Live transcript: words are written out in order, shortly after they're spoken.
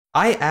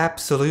I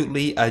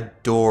absolutely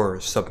adore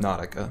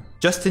Subnautica.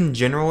 Just in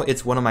general,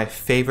 it's one of my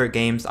favorite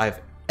games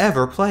I've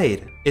ever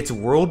played. Its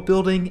world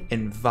building,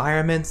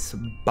 environments,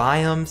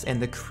 biomes,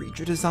 and the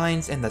creature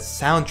designs and the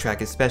soundtrack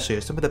especially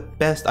are some of the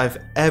best I've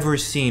ever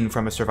seen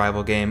from a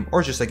survival game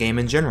or just a game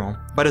in general.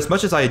 But as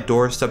much as I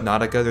adore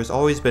Subnautica, there's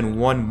always been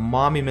one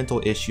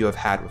monumental issue I've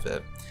had with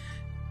it.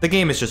 The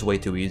game is just way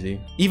too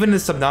easy. Even in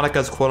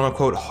Subnautica's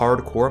quote-unquote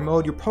hardcore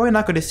mode, you're probably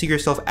not going to see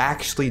yourself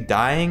actually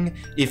dying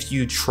if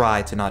you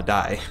try to not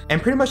die. And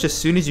pretty much as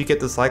soon as you get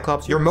the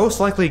Cyclops, you're most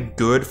likely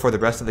good for the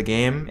rest of the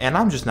game, and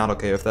I'm just not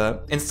okay with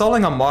that.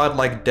 Installing a mod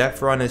like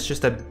Death Run is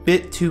just a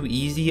bit too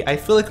easy. I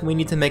feel like we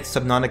need to make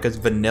Subnautica's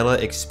vanilla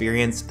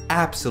experience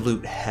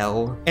absolute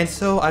hell. And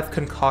so I've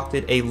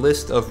concocted a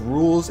list of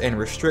rules and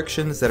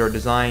restrictions that are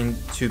designed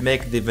to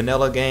make the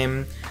vanilla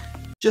game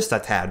just a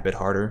tad bit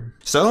harder.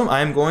 So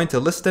I'm going to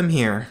list them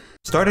here.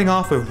 Starting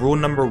off with rule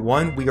number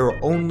 1, we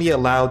are only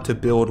allowed to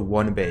build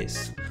one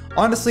base.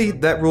 Honestly,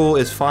 that rule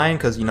is fine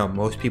because, you know,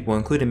 most people,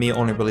 including me,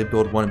 only really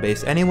build one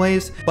base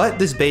anyways, but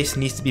this base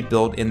needs to be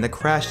built in the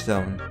crash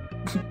zone.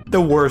 The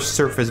worst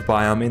surface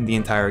biome in the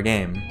entire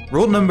game.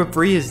 Rule number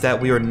 3 is that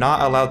we are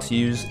not allowed to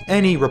use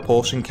any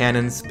repulsion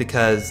cannons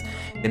because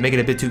they make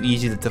it a bit too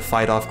easy to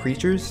fight off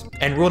creatures.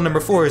 And rule number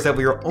 4 is that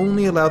we are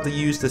only allowed to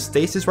use the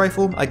stasis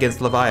rifle against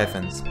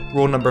leviathans.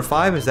 Rule number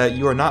 5 is that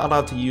you are not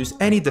allowed to use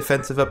any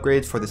defensive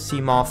upgrades for the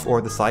Seamoth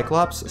or the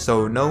Cyclops,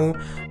 so no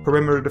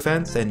perimeter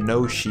defense and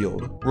no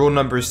shield. Rule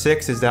number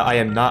 6 is that I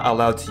am not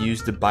allowed to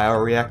use the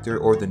bioreactor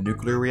or the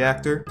nuclear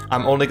reactor.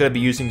 I'm only going to be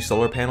using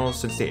solar panels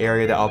since the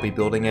area that I'll be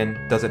building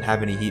in doesn't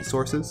have any heat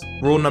sources.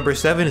 Rule number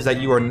 7 is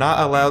that you are not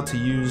allowed to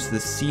use the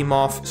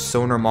Seamoth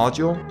sonar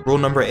module. Rule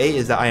number 8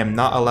 is that I am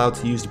not allowed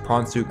to use the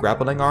prawn suit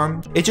grappling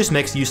arm. It just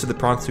makes use of the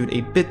prawn suit a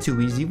bit too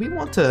easy. We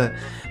want to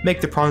make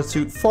the prawn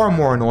suit far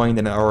more annoying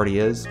than it already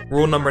is.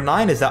 Rule number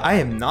 9 is that I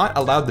am not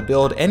allowed to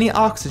build any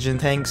oxygen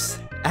tanks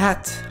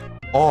at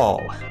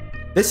all.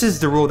 This is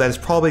the rule that is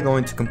probably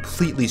going to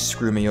completely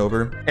screw me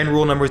over. And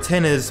rule number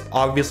 10 is,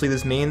 obviously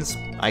this means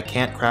I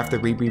can't craft the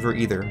rebreather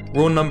either.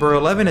 Rule number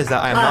 11 is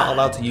that I am not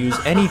allowed to use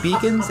any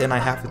beacons and I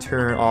have to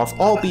turn off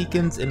all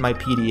beacons in my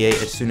PDA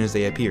as soon as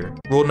they appear.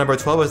 Rule number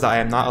 12 is that I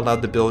am not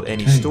allowed to build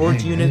any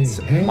storage units,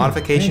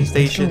 modification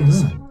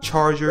stations,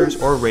 chargers,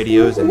 or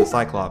radios in the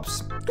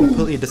Cyclops.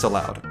 Completely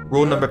disallowed.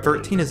 Rule number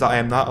 13 is that I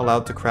am not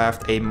allowed to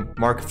craft a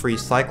Mark III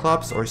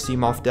Cyclops or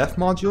Seamoth Def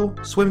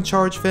module, swim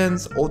charge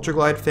fins, ultra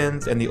glide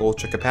fins, and the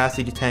ultra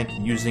capacity tank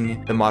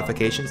using the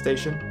modification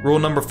station. Rule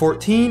number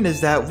 14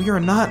 is that we are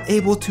not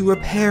able to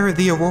repair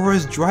the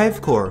Aurora's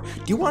drive core.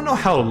 Do you want to know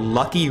how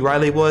lucky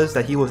Riley was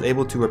that he was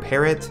able to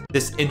repair it?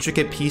 This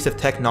intricate piece of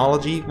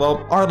technology?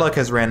 Well, our luck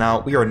has ran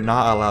out. We are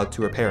not allowed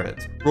to repair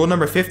it. Rule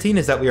number 15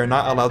 is that we are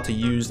not allowed to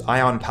use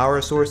ion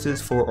power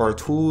sources for our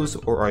tools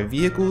or our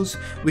vehicles.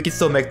 We can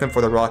still make them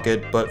for the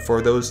rocket, but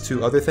for those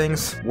two other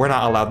things, we're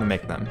not allowed to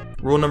make them.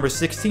 Rule number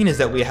 16 is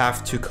that we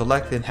have to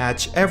collect and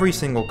hatch every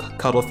single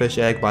cuttlefish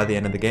egg by the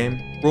end of the game.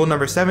 Rule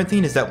number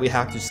 17 is that we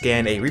have to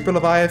scan a Reaper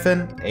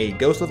Leviathan, a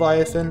Ghost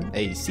Leviathan,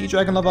 a Sea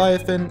Dragon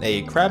Leviathan,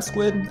 a Crab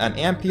Squid, an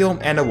Ampheel,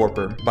 and a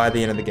Warper by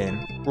the end of the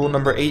game. Rule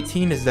number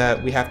 18 is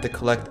that we have to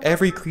collect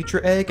every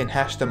creature egg and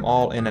hatch them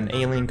all in an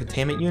alien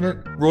containment unit.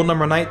 Rule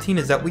number 19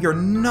 is that we are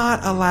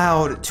not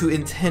allowed to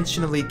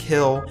intentionally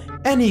kill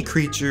any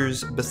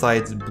creatures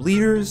besides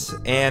bleeders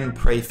and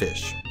prey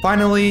fish.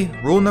 Finally,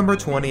 rule number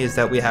 20 is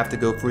that we have to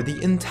go through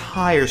the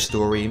entire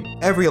story,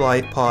 every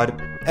life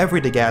pod,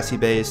 every Degassi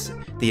base,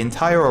 the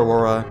entire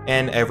Aurora,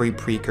 and every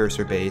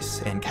precursor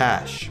base and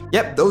cache.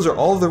 Yep, those are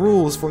all the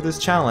rules for this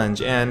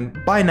challenge,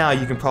 and by now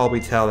you can probably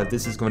tell that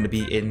this is going to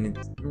be a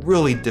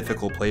really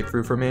difficult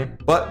playthrough for me.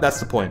 But that's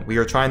the point. We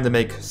are trying to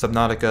make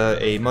Subnautica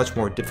a much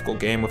more difficult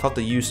game without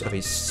the use of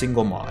a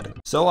single mod.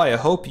 So I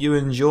hope you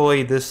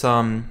enjoy this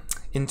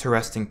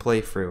interesting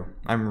playthrough.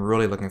 I'm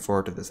really looking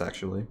forward to this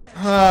actually.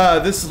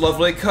 This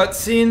lovely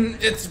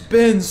cutscene. It's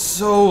been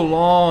so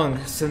long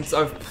since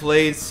I've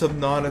played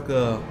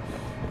Subnautica.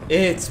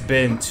 It's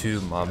been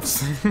 2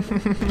 months.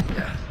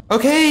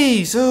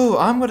 Okay, so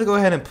I'm gonna go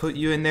ahead and put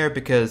you in there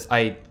because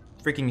I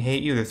freaking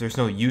hate you. There's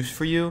no use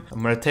for you.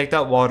 I'm gonna take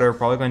that water,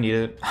 probably gonna need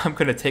it. I'm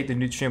gonna take the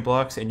nutrient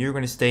blocks and you're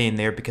gonna stay in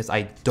there because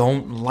I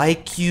don't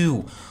like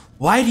you.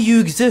 Why do you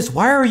exist?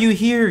 Why are you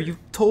here? You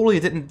totally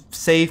didn't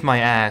save my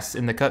ass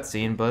in the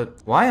cutscene, but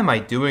why am I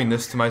doing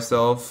this to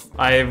myself?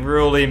 I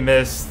really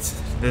missed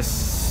this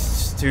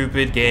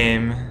stupid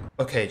game.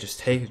 Okay, just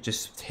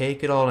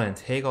take it all in,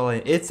 take all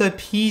in. It's a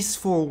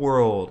peaceful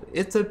world.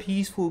 It's a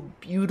peaceful,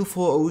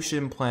 beautiful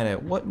ocean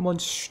planet. What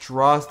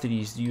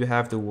monstrosities do you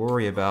have to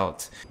worry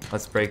about?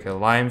 Let's break a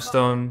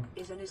limestone.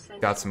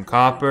 Got some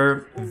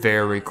copper.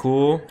 Very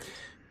cool.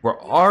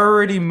 We're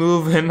already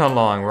moving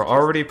along. We're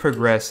already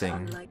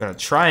progressing. I'm gonna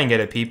try and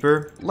get a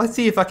peeper. Let's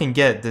see if I can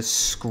get this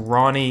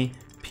scrawny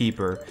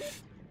peeper.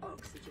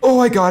 Oh,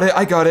 I got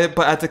it,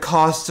 but at the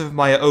cost of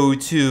my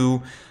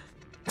O2.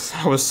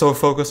 I was so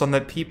focused on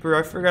that peeper,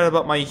 I forgot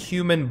about my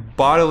human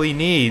bodily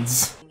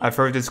needs. I've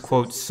heard this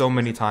quote so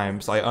many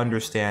times. I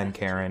understand,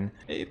 Karen.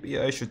 Maybe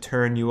I should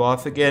turn you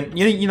off again.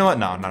 You know what?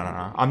 No.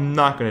 I'm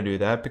not gonna do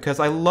that because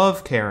I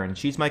love Karen.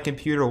 She's my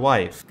computer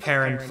wife.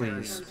 Karen,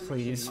 please,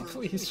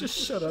 just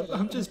shut up.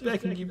 I'm just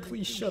begging you,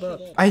 please shut up.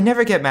 I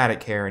never get mad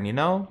at Karen, you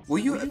know? Will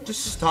you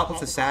just stop with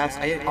the sass?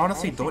 I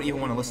honestly don't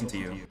even want to listen to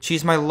you.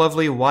 She's my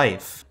lovely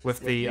wife. With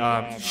the,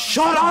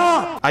 shut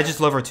up! I just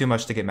love her too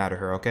much to get mad at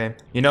her, okay?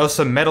 You know,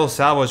 some metal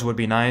salvage would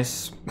be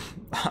nice.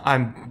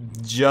 I'm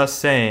just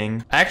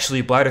saying.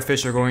 Actually,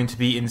 bladderfish are going to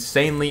be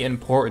insanely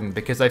important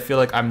because I feel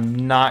like I'm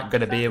not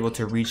gonna be able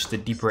to reach the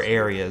deeper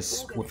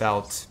areas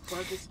without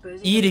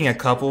eating a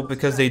couple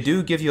because they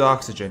do give you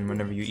oxygen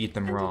whenever you eat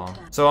them raw.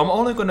 So I'm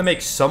only gonna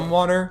make some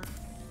water,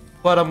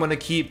 but I'm gonna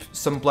keep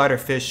some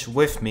bladderfish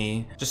with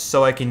me just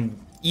so I can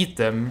eat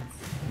them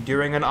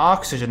during an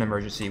oxygen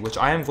emergency, which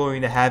I am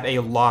going to have a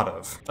lot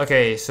of.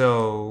 Okay,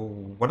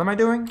 so what am I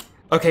doing?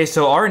 Okay,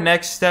 so our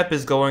next step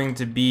is going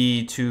to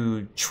be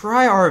to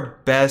try our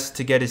best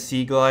to get a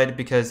sea glide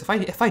because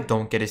if I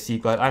don't get a sea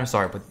glide, I'm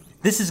sorry, but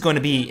this is going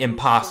to be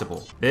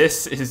impossible.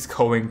 This is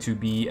going to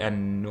be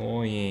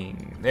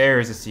annoying.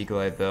 There's a sea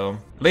glide though.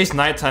 At least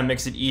nighttime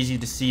makes it easy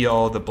to see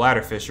all the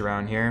bladderfish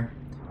around here.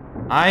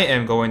 I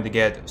am going to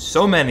get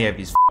so many of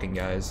these fucking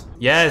guys.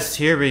 Yes,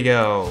 here we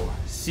go.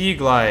 Sea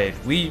glide.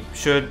 We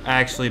should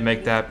actually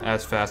make that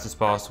as fast as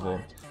possible.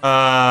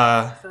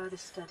 Further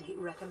study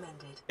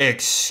recommended.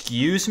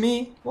 Excuse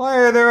me? Why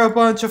are there a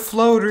bunch of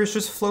floaters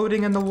just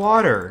floating in the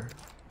water?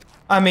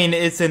 I mean,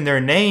 it's in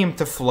their name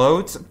to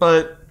float,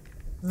 but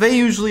they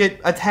usually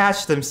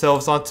attach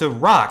themselves onto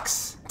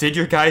rocks. Did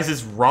your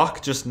guys'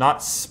 rock just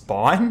not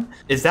spawn?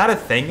 Is that a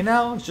thing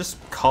now? Just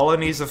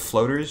colonies of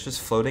floaters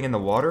just floating in the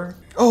water?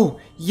 Oh,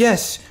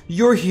 yes,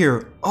 you're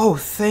here. Oh,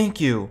 thank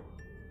you.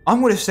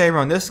 I'm gonna stay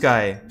around this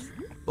guy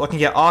so I can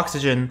get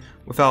oxygen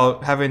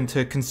without having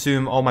to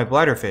consume all my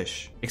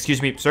bladderfish.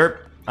 Excuse me,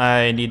 sir.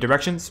 I need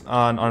directions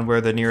on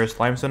where the nearest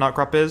limestone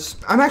outcrop is.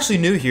 I'm actually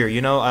new here,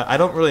 you know? I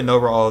don't really know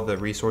where all the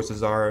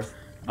resources are.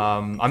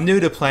 I'm new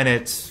to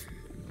planet...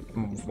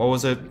 What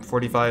was it?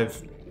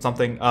 45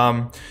 something.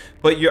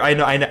 But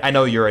I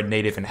know you're a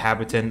native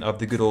inhabitant of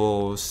the good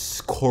old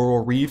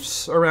coral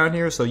reefs around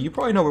here, so you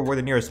probably know where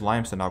the nearest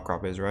limestone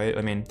outcrop is, right?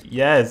 I mean,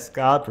 yes,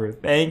 copper.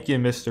 Thank you,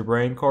 Mr.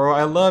 Brain Coral.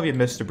 I love you,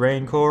 Mr.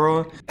 Brain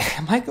Coral.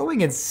 Am I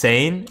going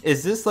insane?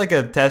 Is this like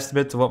a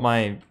testament to what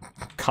my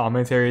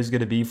commentary is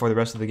going to be for the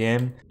rest of the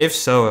game? If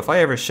so, if I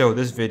ever show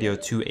this video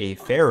to a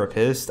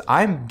therapist,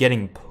 I'm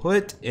getting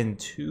put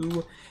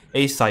into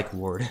a psych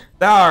ward.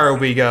 There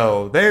we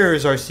go.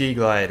 There's our sea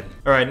glide.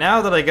 All right,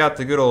 now that I got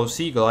the good old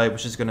sea glide,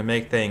 which is going to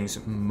make things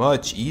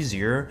much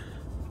easier,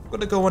 I'm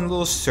going to go on a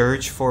little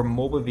search for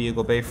mobile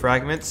vehicle bay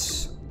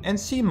fragments and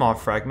sea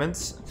moth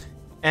fragments,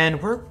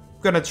 and we're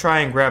going to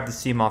try and grab the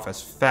sea moth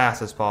as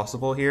fast as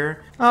possible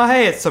here. Oh,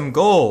 hey, it's some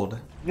gold.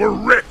 We're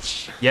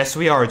rich! Yes,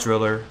 we are,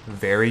 Driller.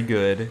 Very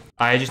good.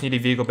 I just need a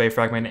vehicle bay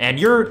fragment, and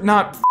you're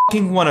not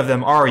f***ing one of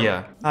them, are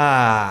ya?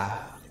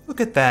 Ah. Look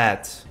at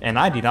that. And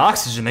I need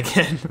oxygen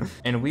again.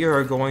 And we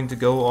are going to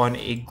go on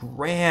a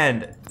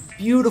grand,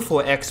 beautiful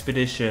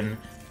expedition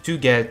to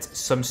get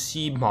some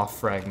sea moth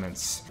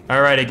fragments.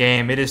 Alrighty,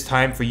 game, it is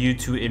time for you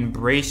to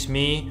embrace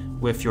me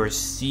with your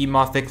sea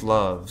mothic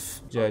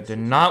love. I do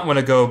not want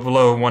to go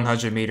below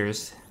 100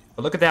 meters.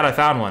 But look at that, I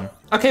found one.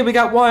 Okay, we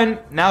got one.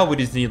 Now we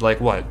just need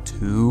like, what,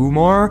 2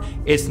 more?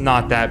 It's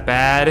not that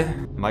bad.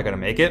 Am I gonna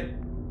make it?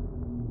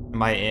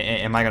 Am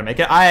I gonna make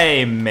it?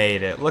 I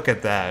made it. Look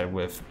at that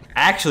with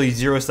actually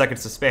 0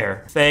 seconds to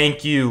spare.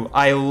 Thank you.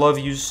 I love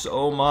you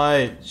so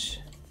much.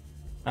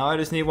 Now I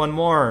just need one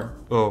more.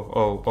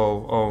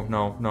 Oh,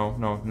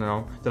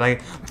 no. Did I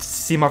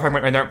see my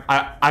fragment right there?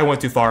 I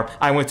went too far.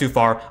 I went too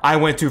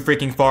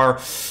freaking far.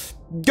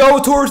 Go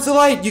towards the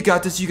light. You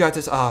got this.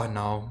 Oh,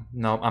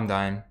 no, I'm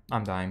dying.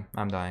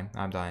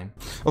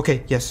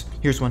 Okay, yes,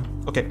 here's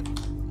one. Okay,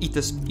 eat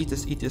this.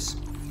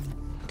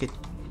 Okay,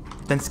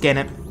 then scan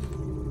it.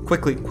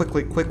 Quickly.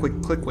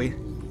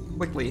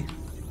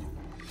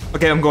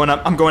 Okay, I'm going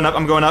up.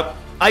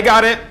 I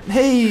got it.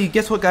 Hey,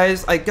 guess what,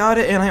 guys? I got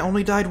it, and I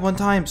only died 1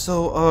 time.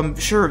 So,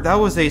 sure, that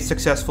was a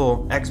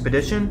successful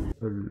expedition.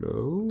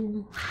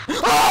 Hello?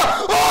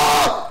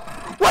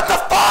 What the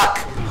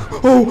fuck?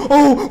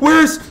 Oh,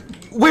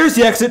 where's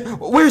the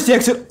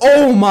exit?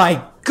 Oh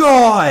my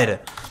god!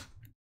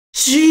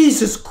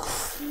 Jesus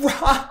Christ!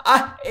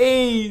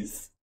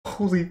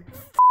 Holy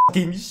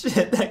fucking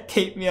shit, that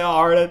gave me a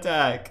heart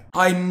attack.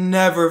 I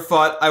never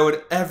thought I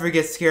would ever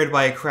get scared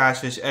by a crash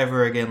fish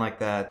ever again like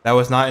that. That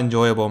was not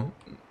enjoyable.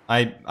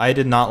 I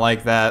did not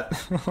like that.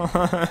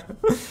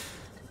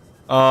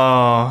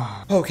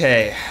 Oh,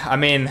 okay. I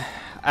mean,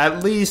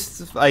 at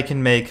least I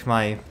can make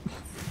my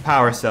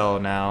power cell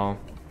now.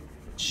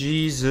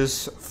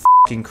 Jesus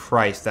fucking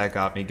Christ, that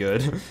got me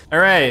good.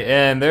 Alright,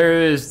 and there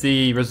is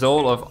the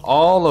result of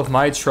all of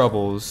my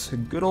troubles.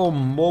 Good old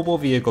mobile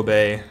vehicle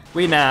bay.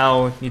 We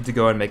now need to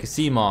go and make a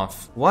sea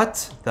moth.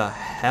 What the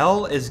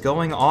hell is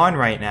going on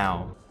right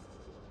now?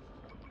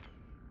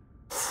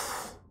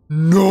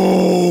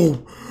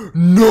 No!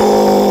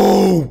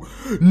 No!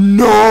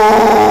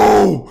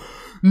 No!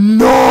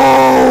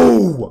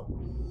 No!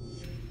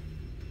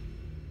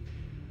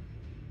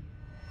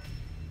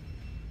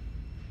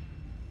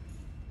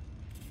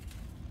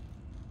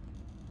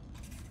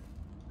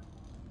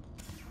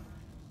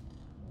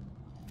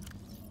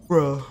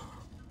 Bruh.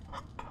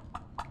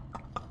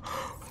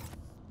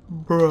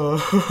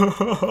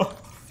 Bruh.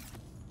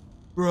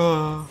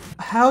 Bruh.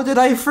 How did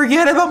I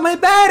forget about my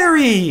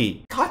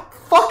battery? God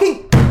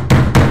fucking...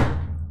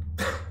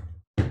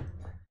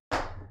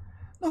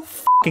 No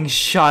fucking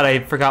shot I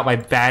forgot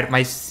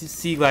my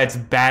Sea Glide's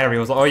battery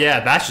was... Oh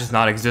yeah, that's just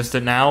not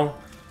existent now.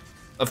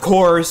 Of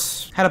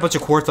course. Had a bunch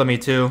of quartz on me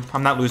too.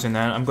 I'm not losing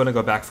that. I'm gonna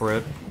go back for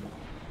it.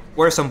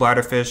 Where's some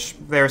bladderfish?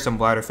 There's some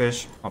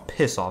bladderfish. Oh,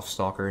 piss off,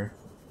 stalker.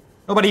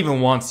 Nobody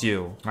even wants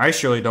you. I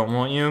surely don't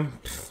want you.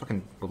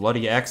 Fucking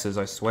bloody exes,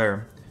 I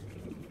swear.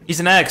 He's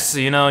an ex,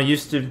 you know,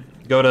 used to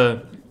go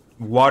to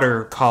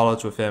water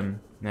college with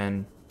him,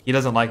 and he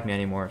doesn't like me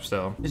anymore,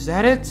 so. Is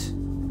that it?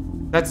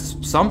 That's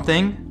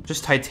something.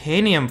 Just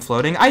titanium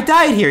floating. I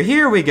died here,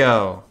 here we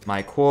go.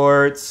 My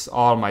quartz,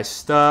 all my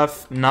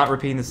stuff. Not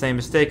repeating the same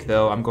mistake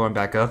though, I'm going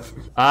back up.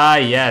 Ah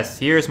yes,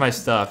 here's my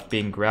stuff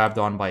being grabbed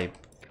on by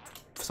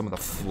some of the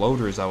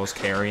floaters I was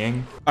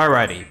carrying.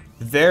 Alrighty.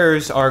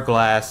 There's our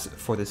glass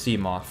for the sea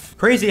moth.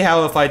 Crazy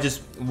how if I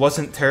just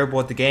wasn't terrible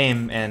at the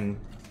game and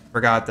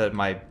forgot that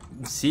my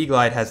Sea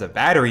Glide has a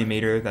battery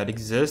meter that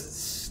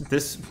exists,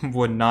 this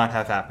would not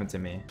have happened to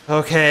me.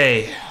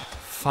 Okay,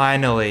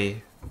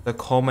 finally, the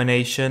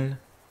culmination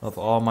of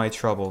all my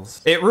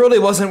troubles. It really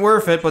wasn't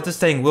worth it, but this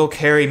thing will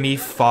carry me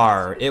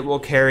far. It will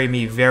carry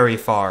me very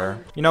far.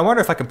 You know, I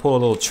wonder if I can pull a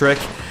little trick.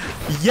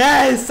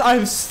 Yes,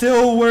 I'm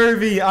still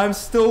worthy. I'm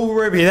still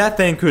worthy. That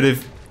thing could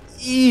have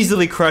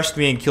easily crushed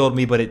me and killed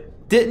me, but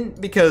it didn't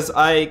because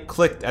I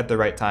clicked at the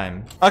right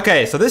time.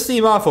 Okay, so this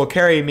sea moth will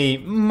carry me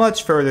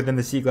much further than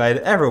the Sea Glide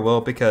ever will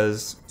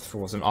because, if it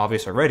wasn't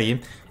obvious already,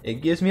 it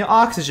gives me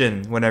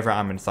oxygen whenever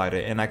I'm inside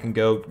it, and I can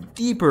go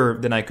deeper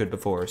than I could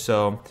before,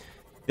 so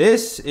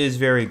this is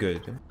very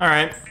good.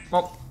 Alright,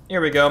 well, here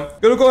we go.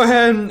 Gonna go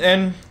ahead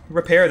and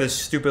repair this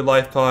stupid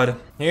life pod.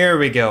 Here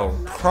we go.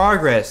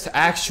 Progress,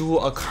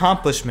 actual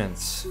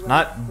accomplishments.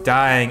 Not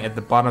dying at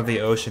the bottom of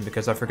the ocean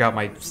because I forgot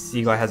my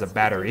Sea Glide has a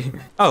battery.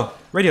 Oh,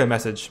 radio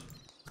message.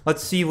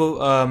 Let's see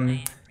what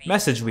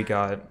message we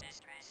got.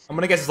 I'm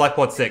gonna guess it's life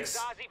pod 6.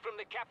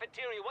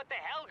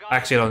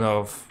 Actually, I don't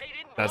know if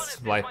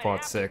that's life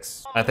pod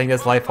 6. I think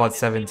that's life pod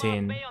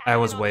 17. I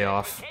was way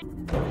off.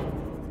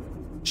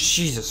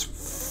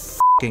 Jesus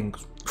fucking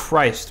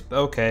Christ.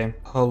 Okay.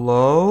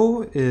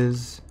 Hello?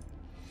 Is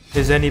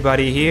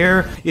anybody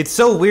here? It's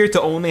so weird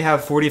to only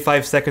have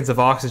 45 seconds of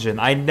oxygen.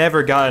 I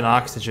never got an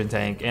oxygen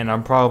tank, and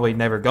I'm probably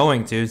never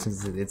going to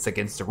since it's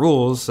against the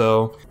rules,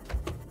 so...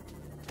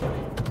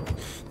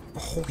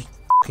 Holy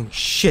fucking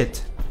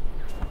shit.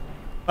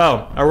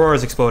 Oh,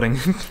 Aurora's exploding.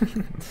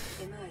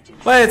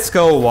 Let's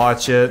go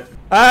watch it.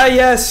 Ah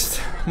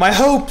yes, my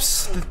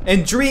hopes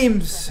and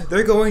dreams,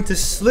 they're going to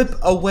slip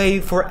away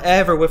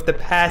forever with the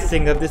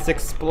passing of this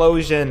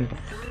explosion.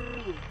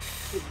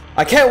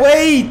 I can't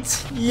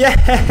wait! Yes!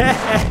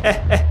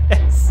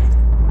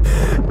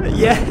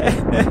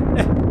 Yes!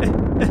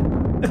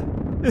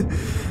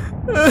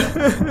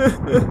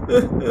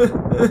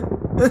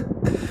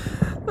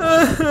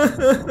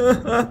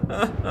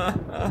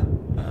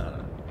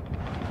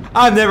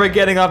 I'm never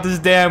getting off this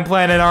damn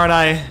planet, aren't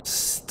I?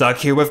 Stuck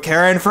here with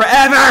Karen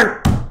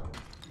forever!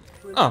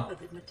 Oh,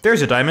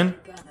 there's a diamond.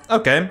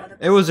 Okay.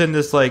 It was in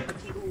this, like,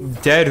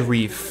 dead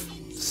reef,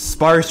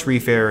 sparse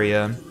reef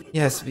area.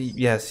 Yes,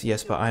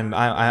 but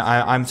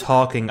I'm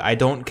talking. I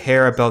don't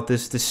care about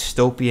this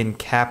dystopian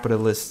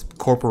capitalist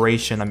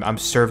corporation I'm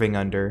serving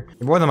under.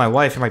 You're more than my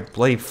wife, you're my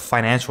bloody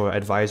financial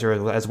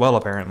advisor as well,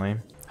 apparently.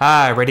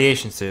 Ah,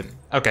 radiation suit.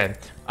 Okay.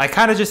 I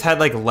kind of just had,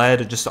 like,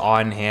 lead just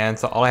on hand,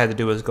 so all I had to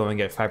do was go and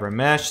get fiber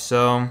mesh,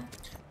 so...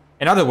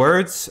 In other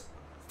words,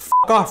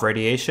 fuck off,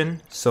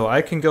 radiation. So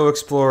I can go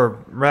explore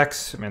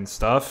wrecks and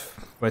stuff,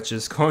 which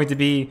is going to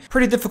be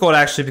pretty difficult,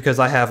 actually, because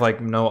I have, like,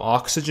 no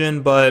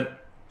oxygen,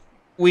 but...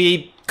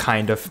 we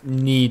kind of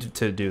need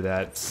to do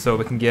that so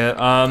we can get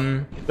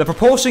the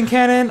propulsion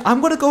cannon.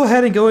 I'm gonna go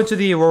ahead and go into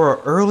the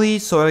Aurora early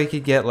so I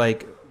could get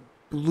like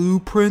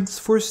blueprints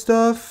for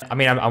stuff. I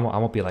mean, I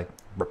won't be like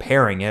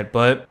repairing it,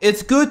 but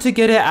it's good to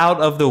get it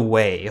out of the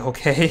way,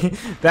 okay?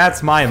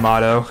 That's my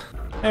motto.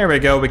 There we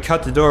go, we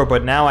cut the door,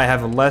 but now I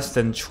have less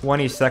than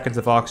 20 seconds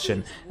of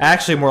oxygen.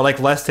 Actually, more like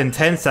less than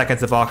 10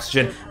 seconds of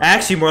oxygen.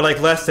 Actually, more like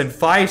less than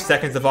 5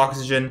 seconds of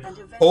oxygen.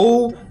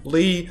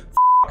 Holy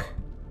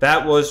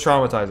that was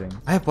traumatizing.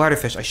 I have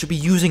bladderfish. I should be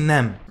using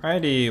them.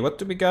 Alrighty, what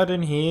do we got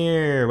in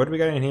here? What do we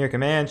got in here?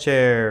 Command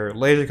chair,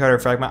 laser cutter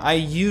fragment. I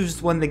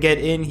used one to get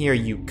in here,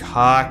 you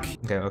cock.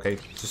 Okay.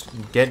 Just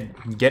get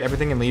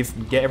everything and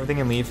leave. Get everything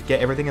and leave. Get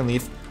everything and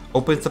leave.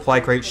 Open supply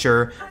crate,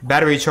 sure.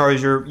 Battery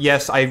charger,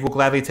 yes, I will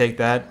gladly take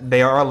that.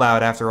 They are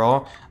allowed after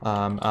all.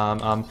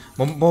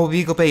 More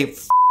beagle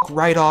bait.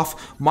 right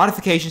off.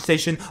 Modification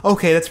station.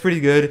 Okay, that's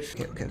pretty good.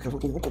 Okay.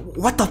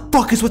 What the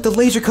fuck is with the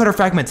laser cutter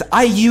fragments?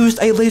 I used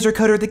a laser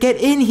cutter to get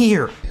in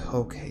here.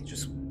 Okay,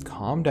 just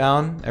calm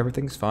down.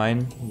 Everything's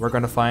fine. We're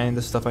gonna find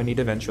the stuff I need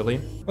eventually.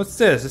 What's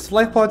this? It's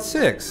LifePod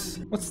 6.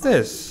 What's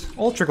this?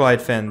 Ultra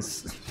glide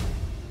fins.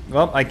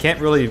 Well, I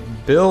can't really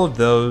build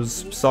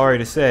those, sorry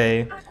to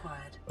say.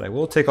 But I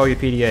will take all your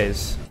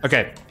PDAs.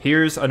 Okay,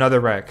 here's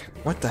another wreck.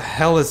 What the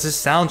hell is this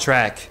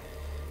soundtrack?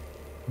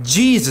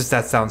 Jesus,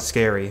 that sounds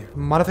scary.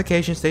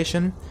 Modification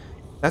station.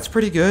 That's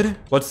pretty good.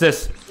 What's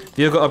this?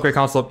 Vehicle upgrade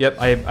console. Yep,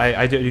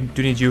 I do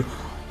need you.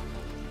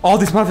 All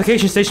these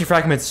modification station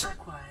fragments.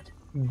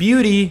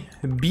 Beauty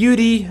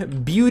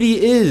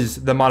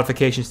is the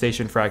modification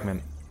station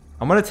fragment.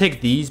 I'm gonna take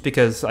these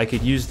because I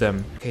could use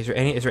them. Okay,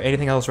 is there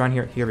anything else around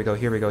here? Here we go. Oh,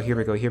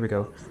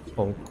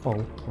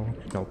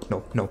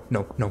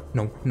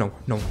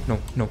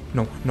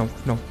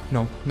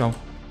 no.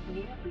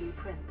 New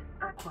blueprint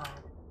acquired.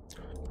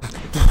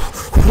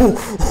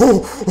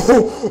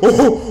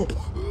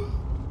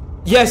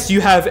 Yes, you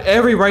have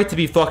every right to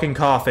be fucking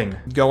coughing.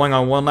 Going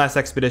on one last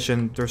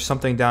expedition. There's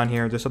something down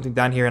here.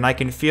 And I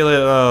can feel it.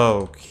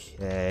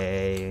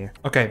 Okay.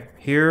 Okay,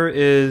 here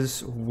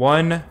is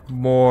one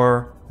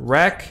more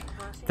wreck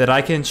that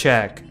I can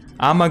check.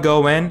 I'm gonna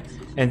go in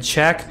and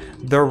check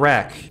the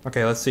wreck.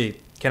 Okay, let's see.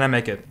 Can I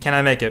make it?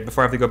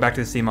 Before I have to go back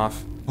to the CMOF?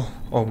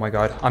 Oh my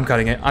god. I'm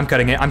cutting it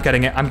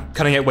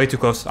way too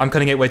close.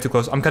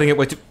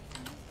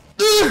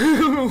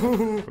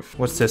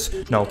 What's this?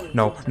 No.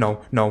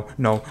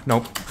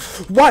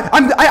 What?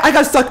 I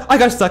got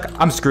stuck.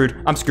 I'm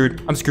screwed.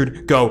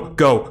 Go.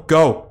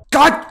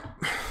 God!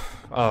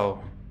 Oh.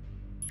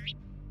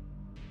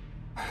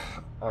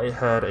 I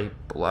had a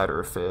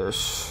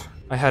bladderfish,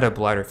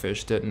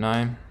 didn't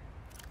I?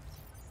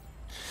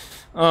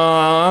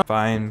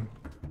 Fine.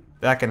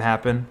 That can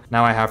happen.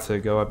 Now I have to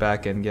go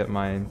back and get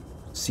my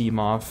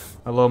CMOF.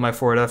 Hello, my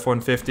Ford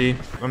F-150.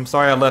 I'm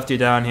sorry I left you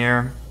down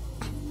here.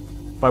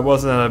 If I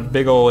wasn't a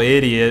big old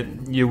idiot,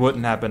 you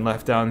wouldn't have been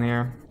left down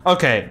here.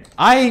 Okay,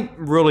 I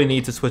really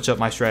need to switch up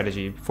my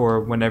strategy for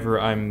whenever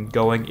I'm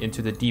going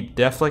into the deep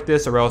depth like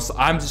this, or else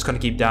I'm just gonna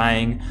keep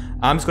dying.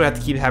 I'm just gonna have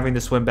to keep having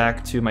to swim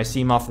back to my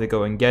CMOF to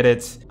go and get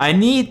it. I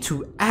need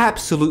to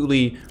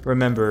absolutely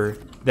remember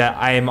that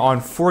I am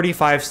on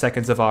 45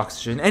 seconds of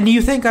oxygen. And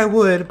you think I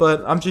would,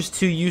 but I'm just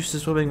too used to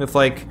swimming with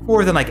like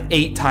more than like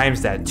 8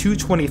 times that,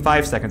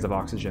 225 seconds of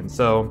oxygen.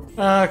 So,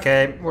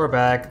 okay, we're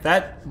back.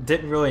 That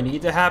didn't really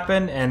need to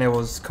happen and it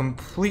was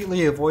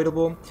completely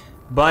avoidable,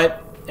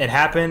 but it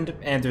happened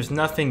and there's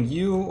nothing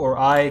you or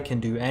I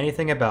can do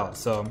anything about.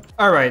 So,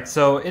 all right,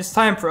 so it's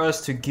time for us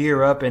to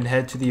gear up and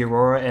head to the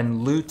Aurora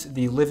and loot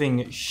the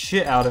living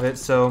shit out of it.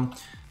 So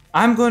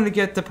I'm going to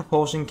get the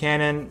propulsion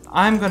cannon.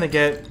 I'm going to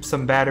get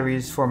some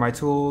batteries for my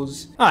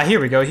tools.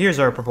 Here we go. Here's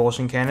our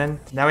propulsion cannon.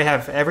 Now we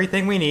have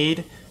everything we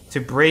need to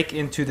break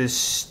into this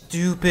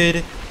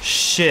stupid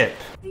ship.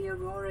 The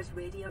Aurora's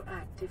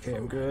radioactive. Okay,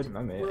 I'm good.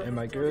 Am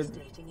I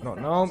good? I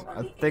don't know.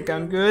 I think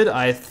I'm good.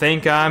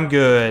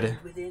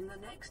 Within the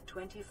next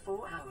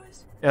 24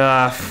 hours.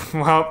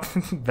 Well,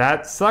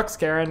 that sucks,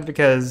 Karen,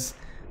 because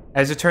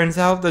as it turns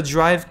out, the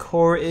drive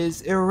core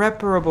is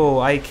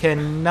irreparable. I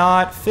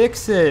cannot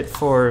fix it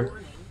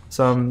for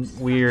some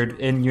weird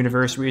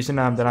in-universe reason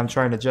that I'm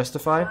trying to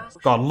justify.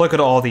 God, look at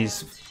all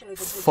these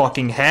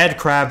fucking head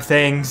crab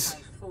things.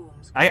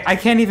 I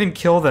can't even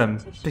kill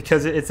them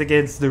because it's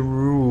against the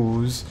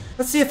rules.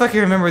 Let's see if I can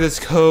remember this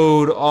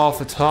code off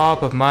the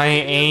top of my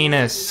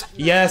anus.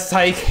 Yes,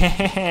 I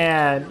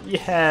can.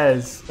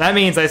 Yes. That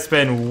means I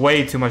spend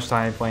way too much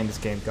time playing this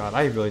game. God,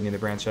 I really need to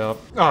branch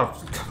out.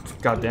 Oh,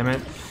 god damn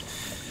it.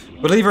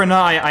 Believe it or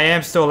not, I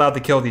am still allowed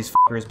to kill these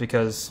fuckers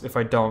because if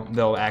I don't,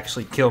 they'll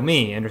actually kill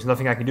me and there's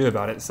nothing I can do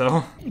about it.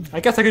 So I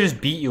guess I could just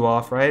beat you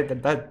off, right?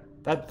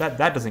 That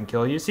doesn't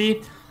kill you.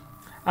 See,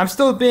 I'm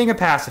still being a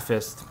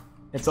pacifist.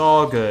 It's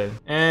all good.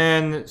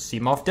 And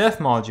CMOF Death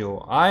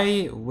Module.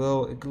 I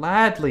will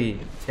gladly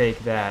take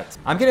that.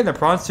 I'm getting the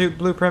prawn suit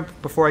blueprint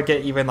before I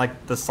get even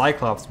like the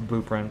Cyclops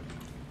blueprint.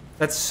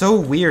 That's so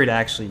weird,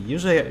 actually.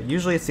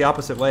 Usually it's the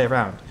opposite way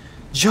around.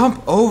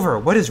 Jump over!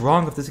 What is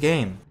wrong with this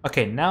game?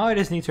 Okay, now I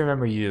just need to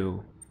remember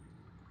you.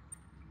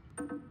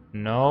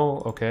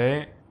 No,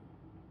 okay.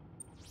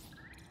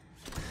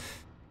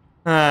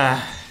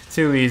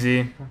 Too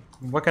easy.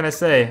 What can I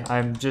say?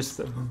 I'm just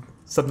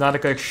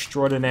Subnautica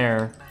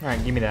extraordinaire.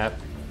 Alright, give me that.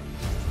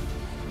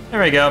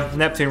 There we go.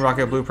 Neptune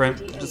rocket blueprint.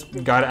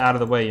 Just got it out of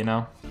the way, you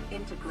know?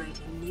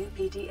 Integrating new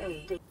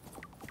PDA.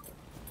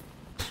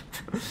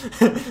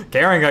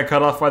 Karen got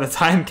cut off by the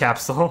time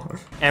capsule.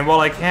 And while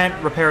I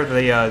can't repair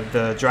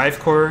the drive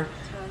core,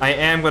 I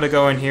am gonna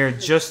go in here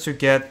just to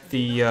get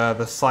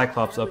the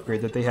Cyclops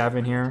upgrade that they have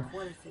in here.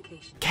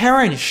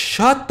 Karen,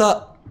 shut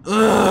the...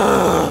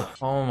 Ugh.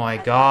 Oh my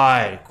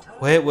god.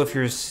 Quit with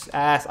your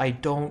ass. I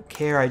don't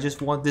care. I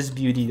just want this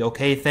beauty.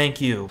 Okay,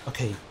 thank you.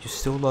 Okay, you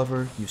still love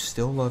her.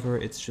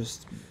 It's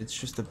just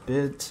a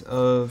bit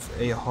of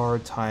a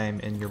hard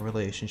time in your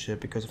relationship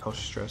because of how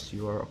stressed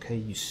you are. Okay,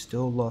 you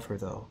still love her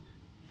though.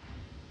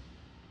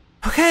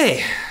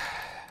 Okay.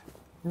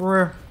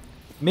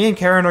 Me and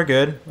Karen are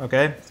good,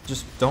 okay?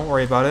 Just don't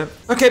worry about it.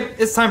 Okay,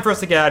 it's time for us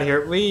to get out of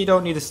here. We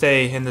don't need to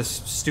stay in this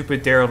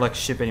stupid derelict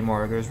ship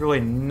anymore. There's really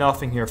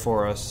nothing here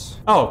for us.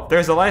 Oh,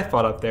 there's a life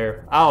pod up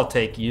there. I'll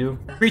take you.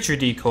 Creature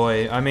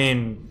decoy. I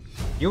mean,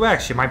 you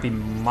actually might be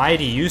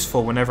mighty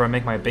useful whenever I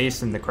make my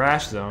base in the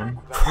crash zone.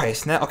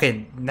 Christ,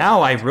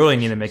 now I really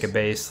need to make a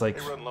base. Like,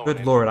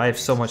 good lord, I have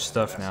so much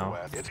stuff now.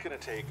 It's gonna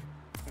take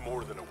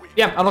more than a week.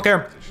 Yeah, I don't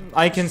care.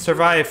 I can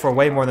survive for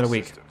way more than a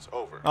week.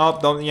 Oh,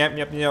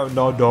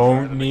 no,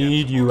 don't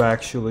need you,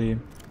 actually.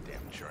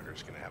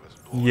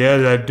 Yeah,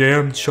 that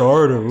damn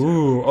charter.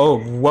 Ooh, oh,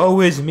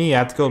 woe is me. I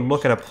have to go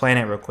look at a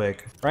planet real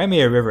quick. Write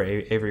me a river,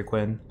 Avery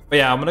Quinn. But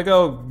yeah, I'm gonna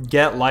go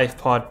get Life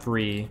Pod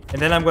 3.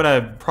 And then I'm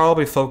gonna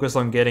probably focus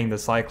on getting the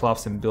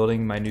Cyclops and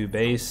building my new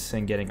base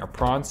and getting a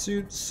prawn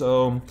suit.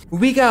 So,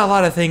 we got a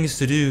lot of things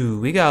to do.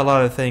 We got a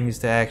lot of things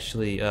to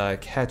actually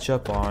catch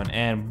up on.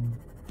 And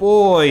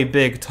boy,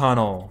 big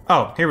tunnel.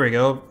 Oh, here we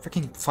go.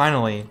 Freaking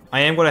finally. I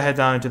am going to head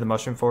down into the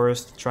mushroom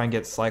forest to try and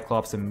get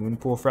Cyclops and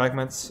Moonpool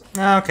fragments.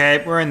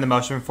 Okay, we're in the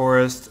mushroom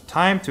forest.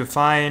 Time to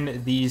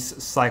find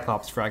these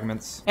Cyclops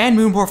fragments. And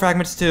Moonpool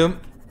fragments too.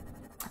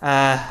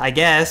 I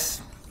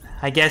guess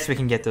we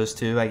can get those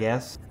too, I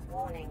guess.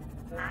 Warning.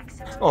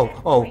 Maximum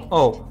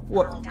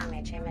What?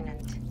 damage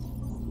imminent.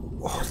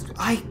 Oh,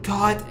 I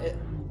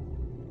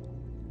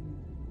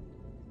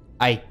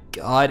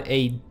got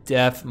a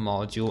def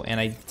module and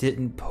I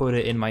didn't put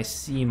it in my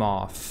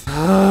CMOF.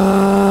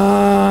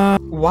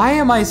 Why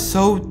am I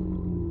so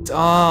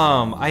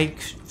dumb? I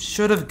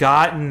should have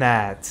gotten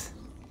that.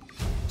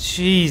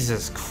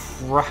 Jesus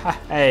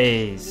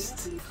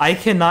Christ. I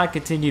cannot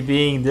continue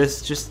being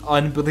this just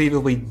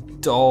unbelievably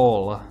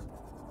dull.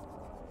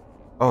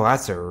 Oh,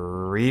 that's a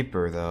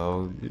Reaper,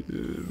 though.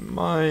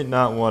 Might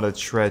not want to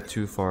tread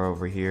too far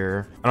over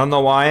here. I don't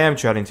know why I am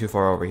treading too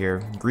far over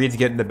here. Greed's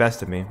getting the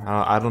best of me.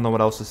 I don't know what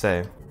else to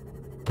say.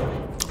 The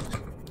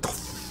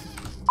f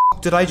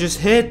did I just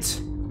hit?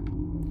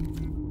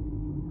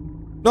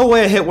 No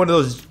way I hit one of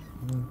those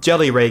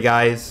jelly ray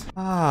guys.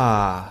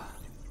 Ah.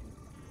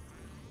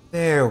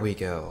 There we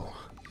go.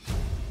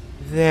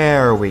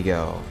 There we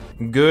go.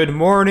 Good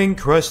morning,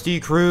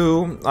 crusty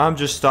crew. I'm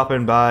just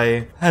stopping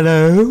by.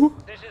 Hello?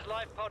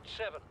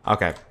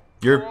 Okay,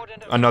 you're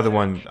another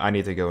one I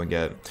need to go and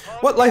get.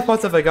 What life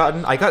pods have I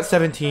gotten? I got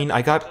 17,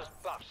 I got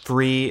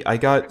 3, I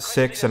got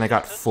 6, and I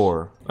got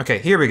 4. Okay,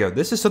 here we go.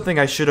 This is something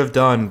I should have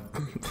done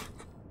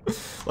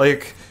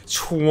like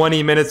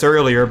 20 minutes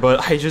earlier,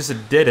 but I just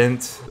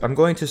didn't. I'm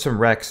going to some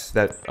wrecks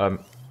that,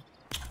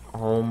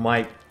 oh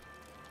my,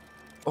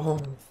 oh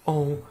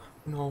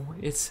no,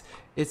 it's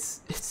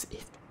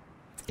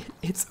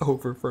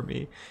over for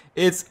me.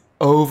 It's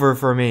over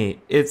for me.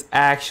 It's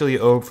actually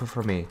over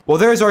for me. Well,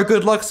 there's our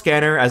good luck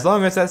scanner. As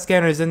long as that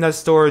scanner is in that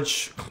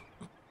storage,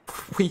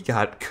 we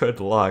got good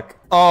luck.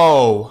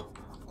 Oh,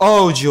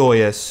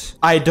 joyous.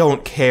 I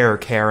don't care,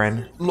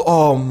 Karen.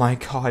 Oh my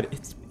god,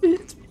 it's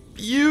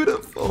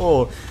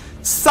beautiful.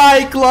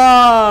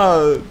 Cyclops!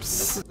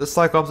 The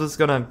Cyclops is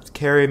gonna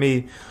carry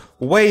me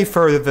way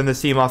further than the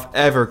CMOF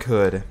ever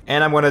could.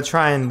 And I'm gonna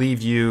try and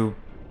leave you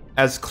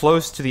as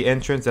close to the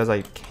entrance as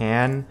I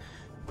can.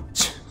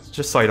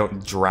 Just so I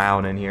don't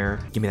drown in here.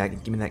 Give me that,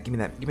 give me that, give me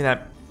that, give me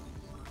that.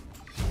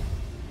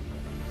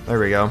 There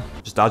we go.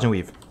 Just dodge and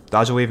weave.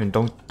 Dodge and weave and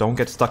don't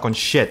get stuck on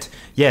shit.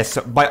 Yes,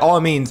 by all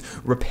means,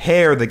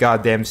 repair the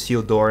goddamn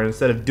seal door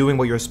instead of doing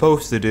what you're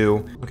supposed to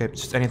do. Okay,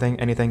 just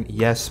anything.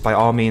 Yes, by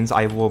all means,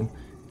 I will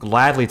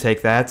gladly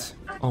take that.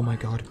 Oh my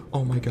god,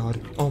 oh my god,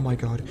 oh my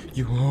god.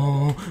 You,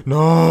 oh,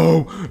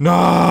 no.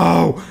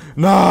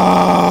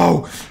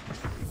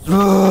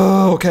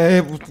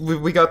 Okay,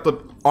 we got the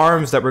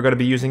arms that we're going to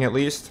be using at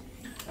least.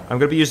 I'm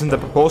going to be using the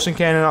propulsion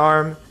cannon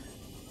arm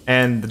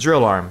and the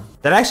drill arm.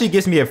 That actually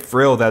gives me a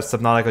thrill that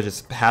Subnautica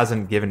just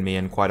hasn't given me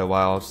in quite a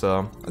while,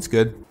 so that's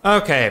good.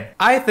 Okay,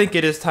 I think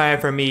it is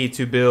time for me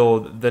to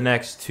build the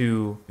next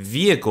 2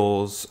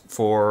 vehicles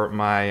for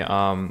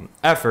my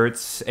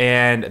efforts,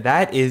 and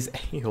that is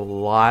a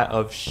lot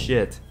of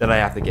shit that I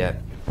have to get.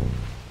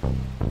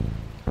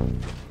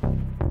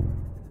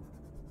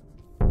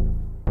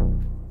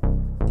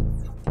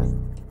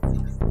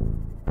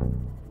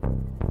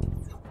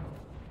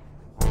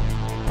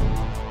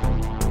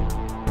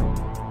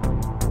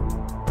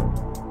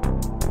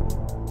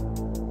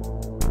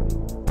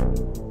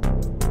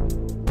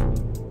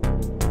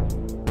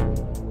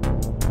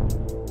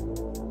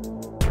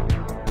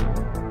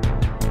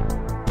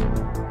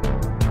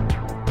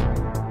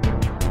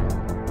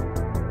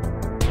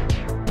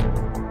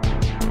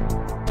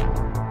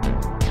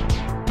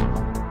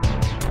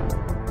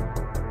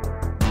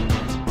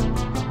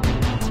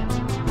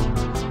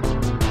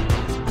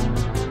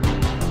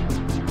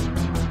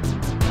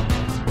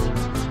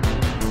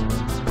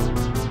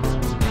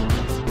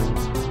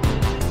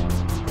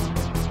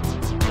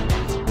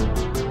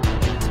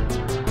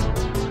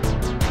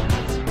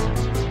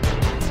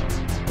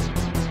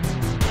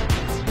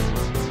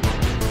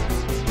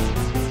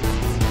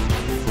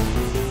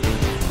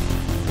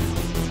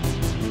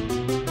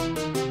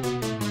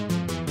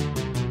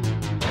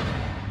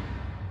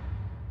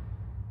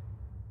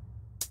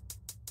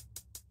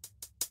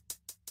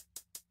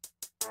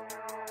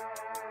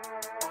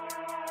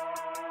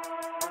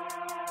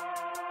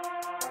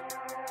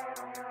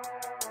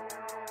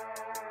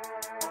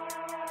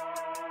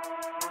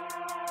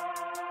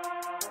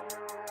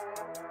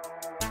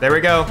 There we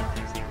go.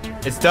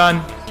 It's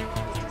done.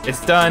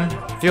 It's done.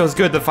 Feels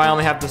good to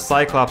finally have the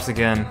Cyclops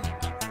again.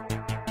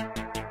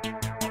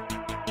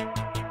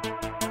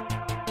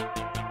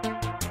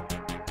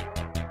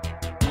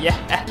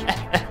 Yes!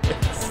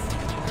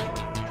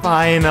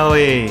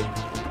 Finally!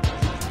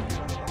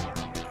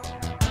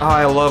 Oh,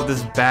 I love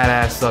this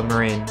badass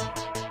submarine.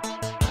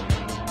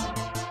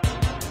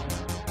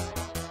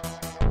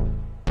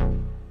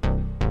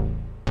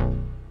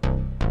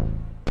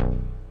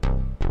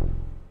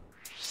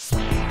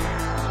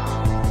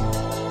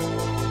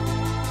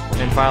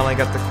 And finally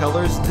got the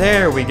colors.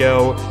 There we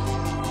go.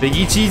 Big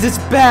E Cheese is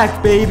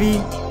back,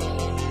 baby!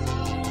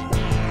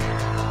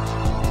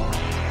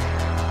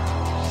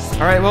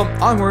 Alright, well,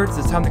 onwards.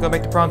 It's time to go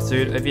make the prom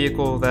suit, a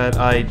vehicle that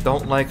I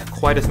don't like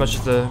quite as much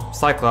as the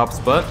Cyclops,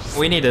 but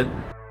we need it.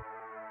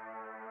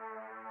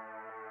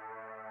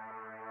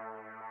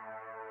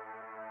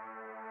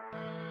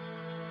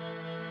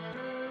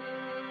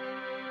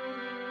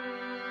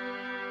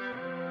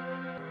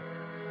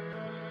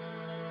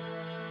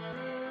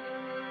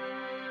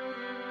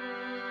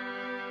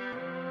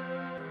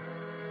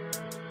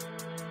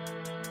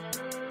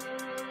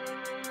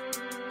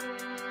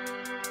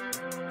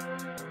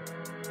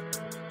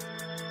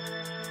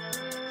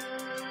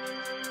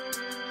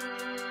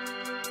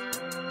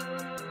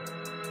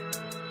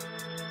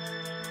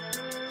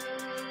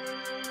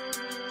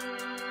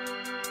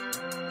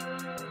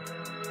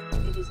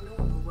 It is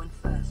normal when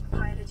first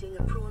piloting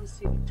a prawn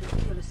suit to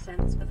feel a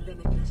sense of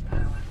limitless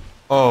power.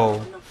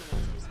 Oh.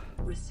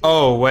 Monopolizers receive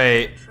Oh,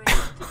 wait.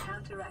 training to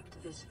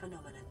counteract this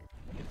phenomenon.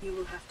 You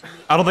will have to make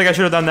I don't think I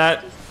should have done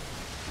that.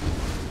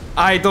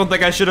 I don't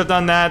think I should have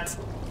done that.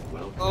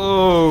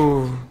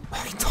 Oh.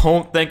 I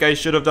don't think I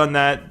should have done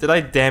that. Did I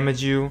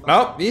damage you?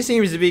 Oh, he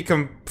seems to be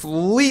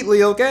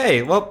completely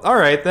okay. Well,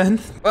 alright then.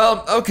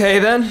 Well, okay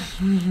then.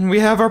 We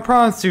have our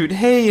prawn suit.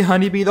 Hey,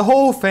 Honeybee, the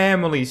whole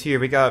family's here.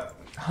 We got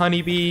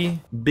Honeybee,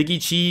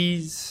 Biggie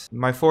Cheese,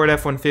 my Ford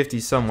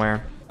F-150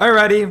 somewhere.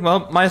 Alrighty,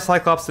 well, my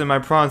Cyclops and my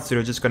prawn suit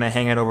are just gonna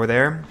hang out over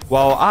there,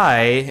 while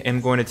I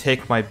am going to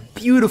take my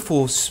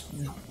beautiful,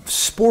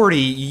 sporty,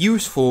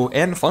 useful,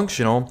 and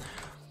functional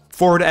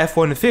Ford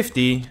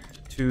F-150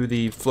 to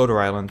the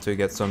floater island to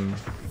get some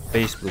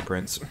base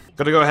blueprints.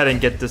 Gonna go ahead and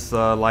get this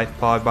life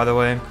pod, by the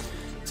way,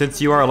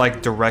 since you are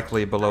like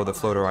directly below the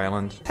floater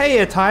island. Hey,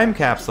 a time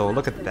capsule,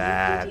 look at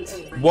that.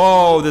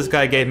 Whoa, this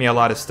guy gave me a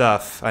lot of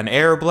stuff. An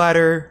air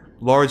bladder,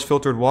 large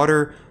filtered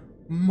water,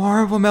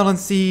 marble melon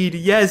seed.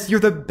 Yes, you're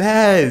the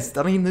best.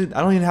 I don't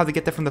even have to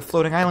get that from the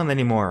floating island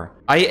anymore.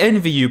 I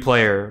envy you,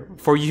 player,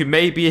 for you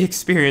may be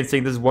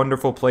experiencing this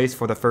wonderful place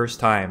for the first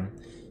time.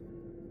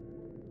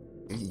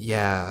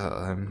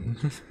 Yeah,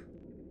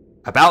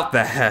 about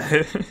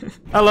that.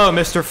 Hello,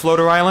 Mr.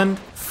 Floater Island.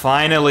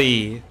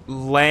 Finally,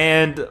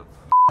 land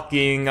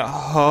fucking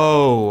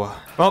ho.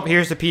 Well,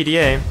 here's the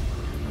PDA.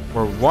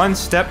 We're one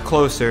step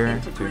closer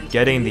to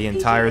getting the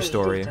entire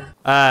story.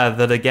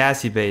 The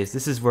Legacy base.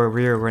 This is where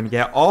we're going to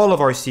get all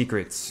of our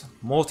secrets.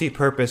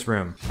 Multi-purpose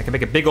room. I can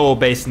make a big old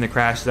base in the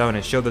crash zone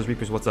and show those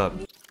Reapers what's up.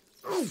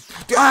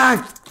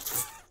 Ah!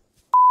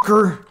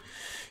 F***er.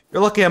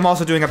 You're lucky I'm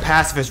also doing a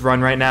pacifist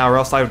run right now, or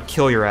else I would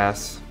kill your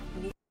ass.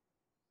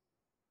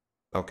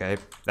 Okay,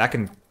 that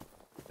can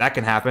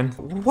happen.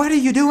 What are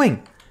you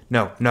doing?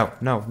 No, no,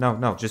 no, no,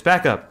 no. Just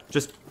back up.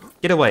 Just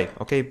get away,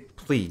 okay?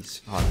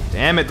 Please. Oh,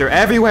 damn it, they're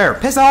everywhere.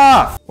 Piss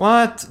off!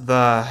 What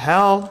the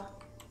hell?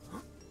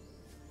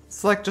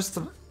 It's like just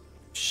a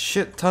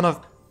shit ton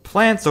of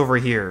plants over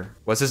here.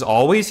 Was this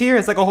always here?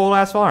 It's like a whole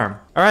ass farm.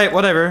 Alright,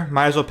 whatever.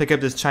 Might as well pick up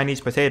this Chinese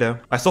potato.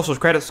 My social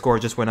credit score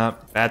just went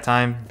up. Bad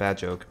time, bad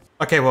joke.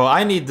 Okay, well,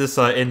 I need this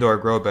indoor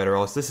grow bed, or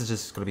else this is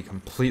just gonna be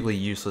completely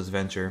useless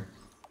venture.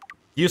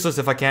 Useless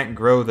if I can't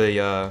grow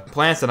the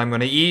plants that I'm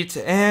gonna eat.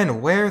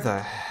 And where the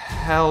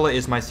hell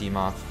is my sea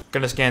moth?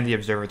 Gonna scan the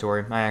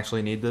observatory. I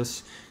actually need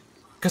this,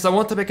 because I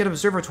want to make an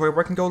observatory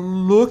where I can go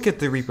look at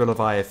the Reaper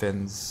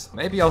Leviathans.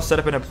 Maybe I'll set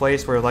up in a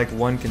place where like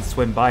one can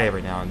swim by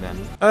every now and then.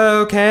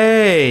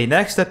 Okay,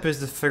 next step is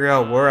to figure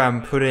out where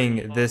I'm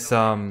putting this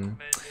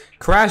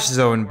crash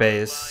zone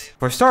base.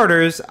 For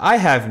starters, I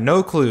have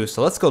no clue,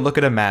 so let's go look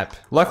at a map.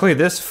 Luckily,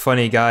 this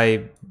funny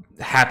guy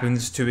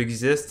happens to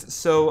exist,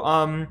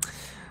 so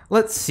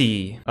let's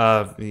see.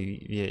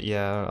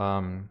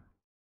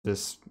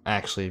 This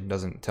actually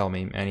doesn't tell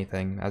me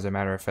anything, as a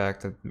matter of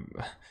fact.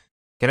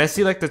 Can I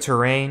see like the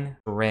terrain?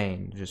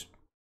 Terrain, just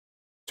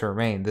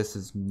terrain. This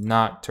is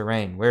not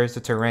terrain. Where's the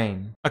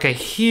terrain? Okay,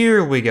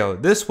 here we go.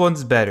 This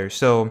one's better.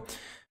 So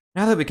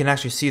now that we can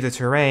actually see the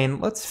terrain,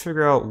 let's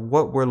figure out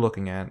what we're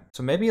looking at.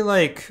 So maybe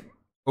like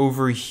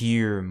over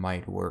here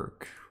might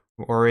work,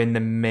 or in the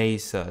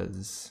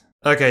mesas.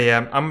 Okay,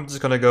 yeah, I'm just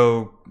gonna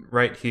go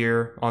right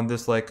here on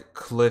this like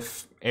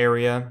cliff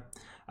area.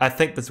 I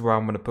think that's where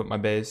I'm gonna put my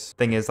base.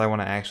 Thing is, I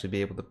want to actually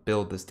be able to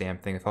build this damn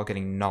thing without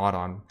getting gnawed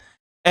on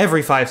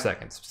every 5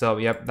 seconds. So,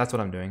 yep, that's what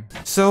I'm doing.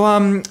 So,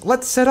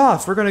 let's set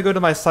off. We're gonna go to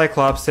my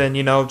Cyclops and,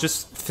 you know,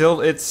 just fill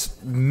its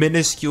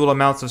minuscule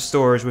amounts of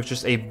storage with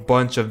just a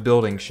bunch of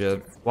building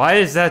shit. Why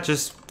is that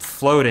just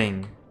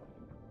floating?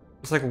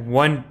 It's like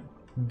one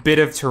bit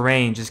of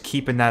terrain, just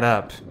keeping that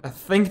up. I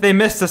think they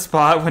missed a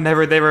spot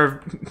whenever they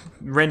were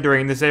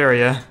rendering this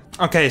area.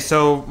 Okay,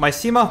 so my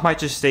Seamoth might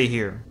just stay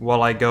here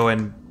while I go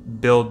and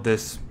build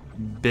this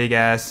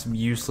big-ass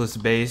useless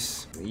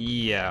base.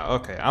 Yeah,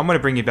 okay, I'm gonna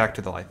bring you back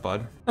to the life,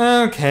 bud.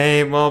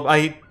 Okay, well,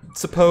 I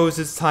suppose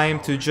it's time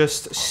to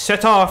just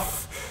set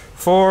off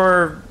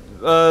for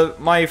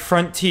my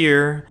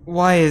frontier.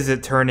 Why is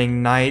it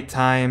turning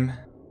nighttime?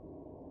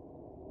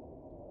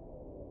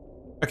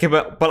 Okay,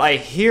 but I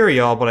hear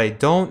y'all, but I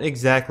don't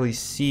exactly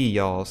see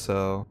y'all,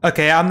 so...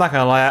 Okay, I'm not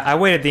gonna lie, I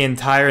waited the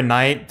entire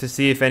night to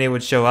see if any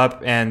would show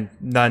up, and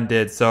none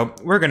did, so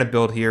we're gonna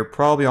build here,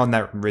 probably on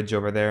that ridge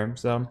over there,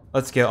 so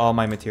let's get all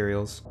my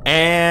materials.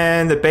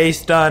 And the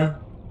base done.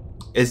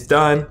 It's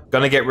done.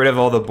 Gonna get rid of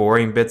all the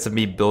boring bits of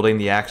me building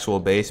the actual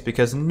base,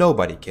 because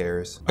nobody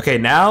cares. Okay,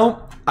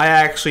 now, I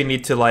actually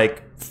need to,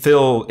 like,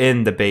 fill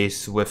in the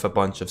base with a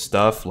bunch of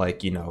stuff,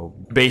 like, you know,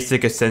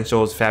 basic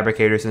essentials,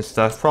 fabricators and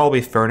stuff, probably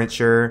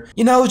furniture,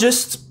 you know,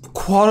 just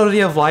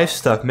quality of life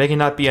stuff, make it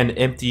not be an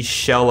empty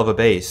shell of a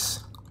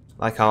base.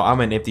 Like how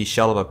I'm an empty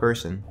shell of a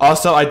person.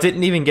 Also, I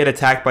didn't even get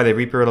attacked by the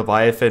Reaper of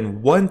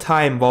Leviathan one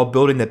time while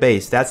building the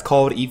base. That's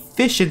called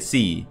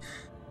efficiency.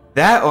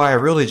 That or I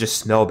really just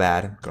smell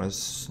bad. Gonna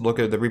look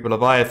at the Reaper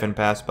Leviathan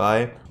pass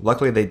by.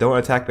 Luckily, they don't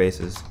attack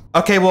bases.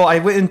 Okay, well, I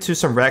went into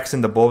some wrecks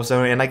in the bulb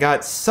zone and I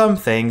got some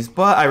things,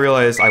 but I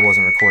realized I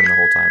wasn't recording the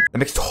whole time. That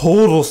makes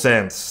total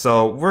sense,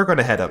 so we're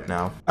gonna head up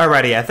now.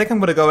 Alrighty, I think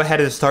I'm gonna go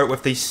ahead and start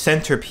with the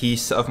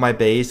centerpiece of my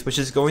base, which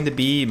is going to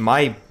be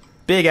my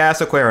big-ass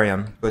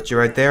aquarium. Put you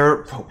right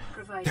there. Oh,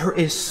 there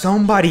is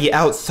somebody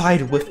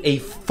outside with a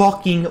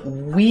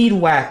fucking weed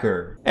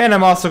whacker. And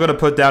I'm also gonna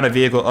put down a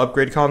vehicle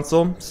upgrade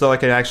console, so I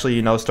can actually,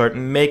 you know, start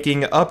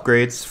making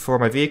upgrades for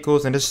my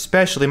vehicles, and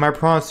especially my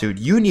prawn suit.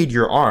 You need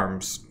your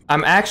arms.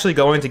 I'm actually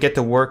going to get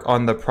to work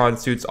on the prawn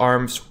suit's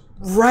arms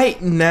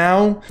right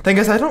now. Thing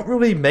is, I don't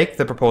really make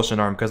the propulsion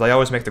arm because I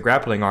always make the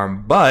grappling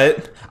arm,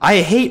 but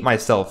I hate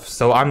myself,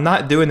 so I'm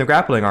not doing the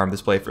grappling arm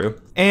this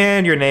playthrough.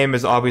 And your name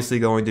is obviously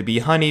going to be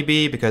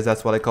Honeybee because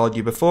that's what I called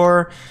you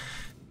before.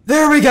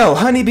 There we go,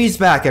 Honeybee's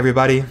back,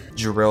 everybody.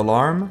 Drill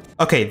arm.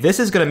 Okay, this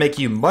is gonna make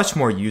you much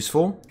more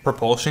useful.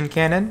 Propulsion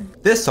cannon.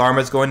 This arm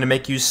is going to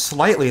make you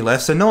slightly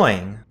less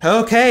annoying.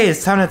 Okay,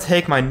 it's time to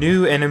take my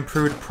new and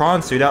improved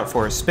prawn suit out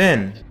for a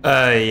spin.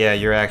 Yeah,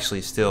 you're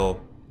actually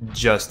still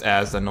just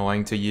as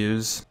annoying to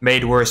use.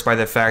 Made worse by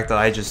the fact that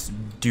I just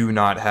do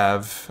not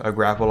have a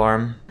grapple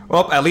arm.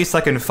 Well, at least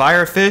I can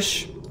fire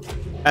fish.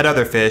 At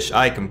other fish,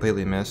 I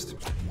completely missed.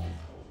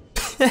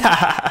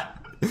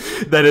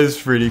 That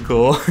is pretty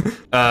cool.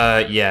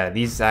 Yeah,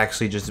 these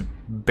actually just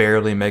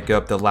barely make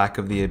up the lack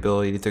of the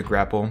ability to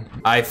grapple.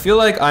 I feel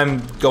like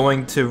I'm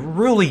going to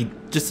really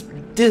just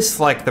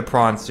dislike the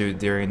prawn suit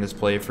during this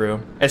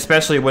playthrough,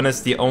 especially when it's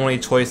the only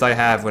choice I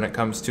have when it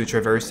comes to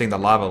traversing the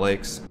lava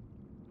lakes.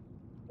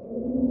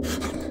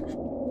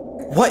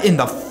 What in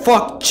the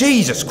fuck?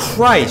 Jesus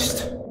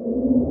Christ!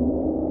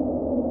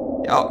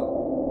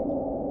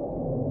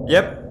 Oh.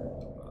 Yep.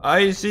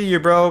 I see you,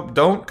 bro.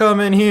 Don't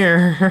come in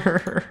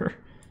here.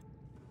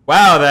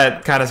 Wow,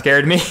 that kind of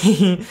scared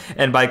me.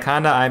 And by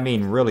kinda, I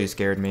mean really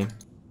scared me.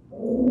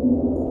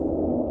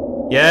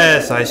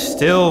 Yes, I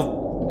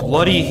still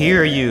bloody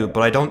hear you,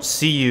 but I don't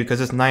see you because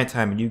it's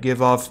nighttime and you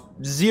give off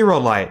zero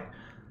light.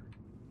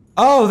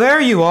 Oh, there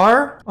you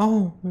are.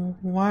 Oh,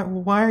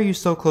 why are you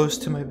so close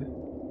to my...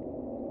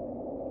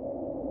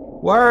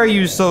 Why are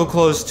you so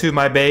close to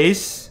my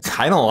base?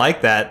 I don't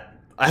like that.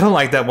 I don't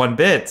like that one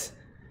bit.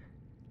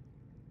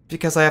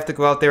 Because I have to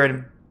go out there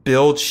and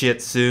build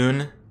shit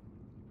soon.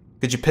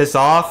 Could you piss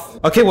off?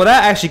 Okay, well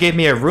that actually gave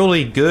me a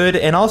really good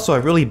and also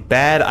a really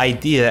bad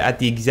idea at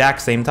the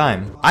exact same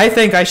time. I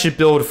think I should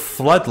build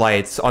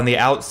floodlights on the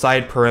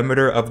outside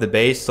perimeter of the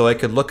base so I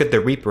could look at the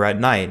Reaper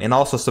at night, and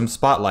also some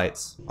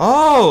spotlights.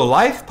 Oh,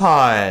 life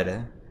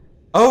pod.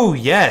 Oh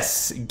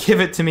yes, give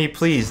it to me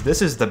please.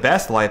 This is the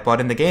best life pod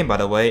in the game, by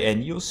the way,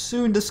 and you'll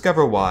soon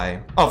discover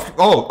why.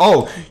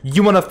 Oh,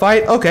 you wanna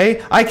fight?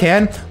 Okay, I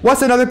can.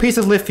 What's another piece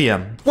of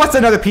lithium? What's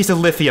another piece of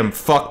lithium,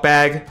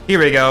 fuckbag? Here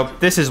we go.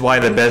 This is why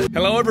the best—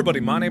 Hello everybody,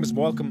 my name is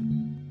Welcome.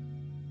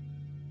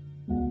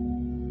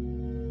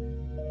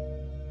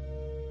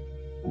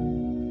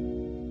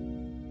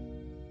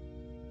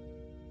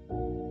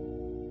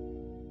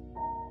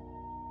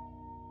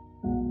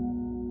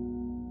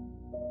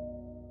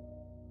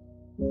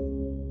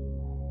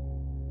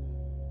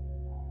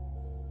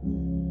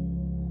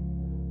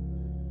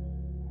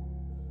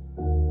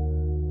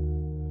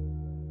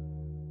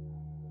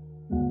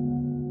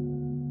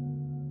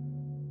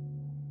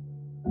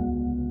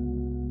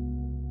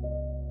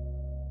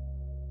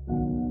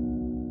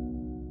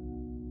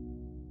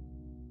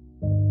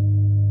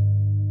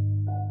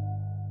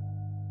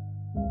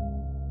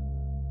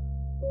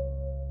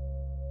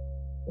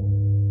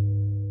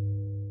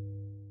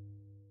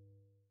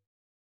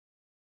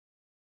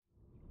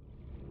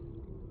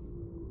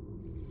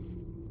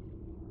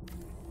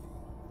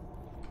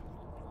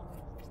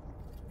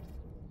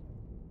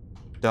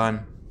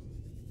 Done.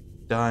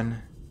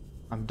 Done.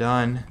 I'm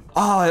done.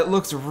 Oh, it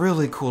looks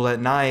really cool at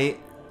night.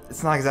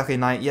 It's not exactly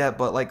night yet,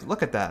 but like,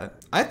 look at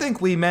that. I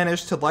think we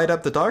managed to light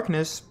up the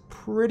darkness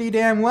pretty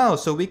damn well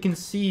so we can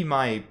see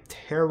my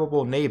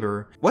terrible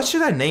neighbor. What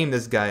should I name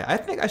this guy? I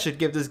think I should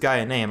give this guy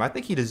a name. I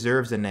think he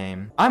deserves a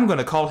name. I'm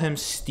gonna call him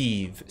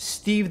Steve.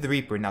 Steve the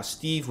Reaper. Now,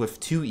 Steve with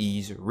 2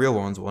 E's, real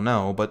ones will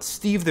know, but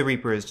Steve the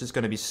Reaper is just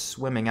gonna be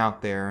swimming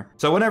out there.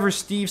 So whenever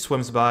Steve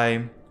swims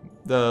by,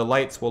 the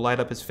lights will light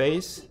up his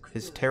face,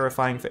 his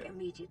terrifying face.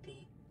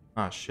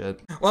 Oh shit.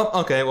 Well,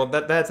 okay, well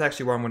that's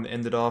actually where I'm gonna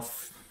end it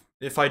off.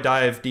 If I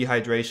die of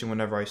dehydration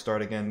whenever I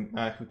start again,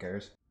 who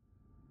cares?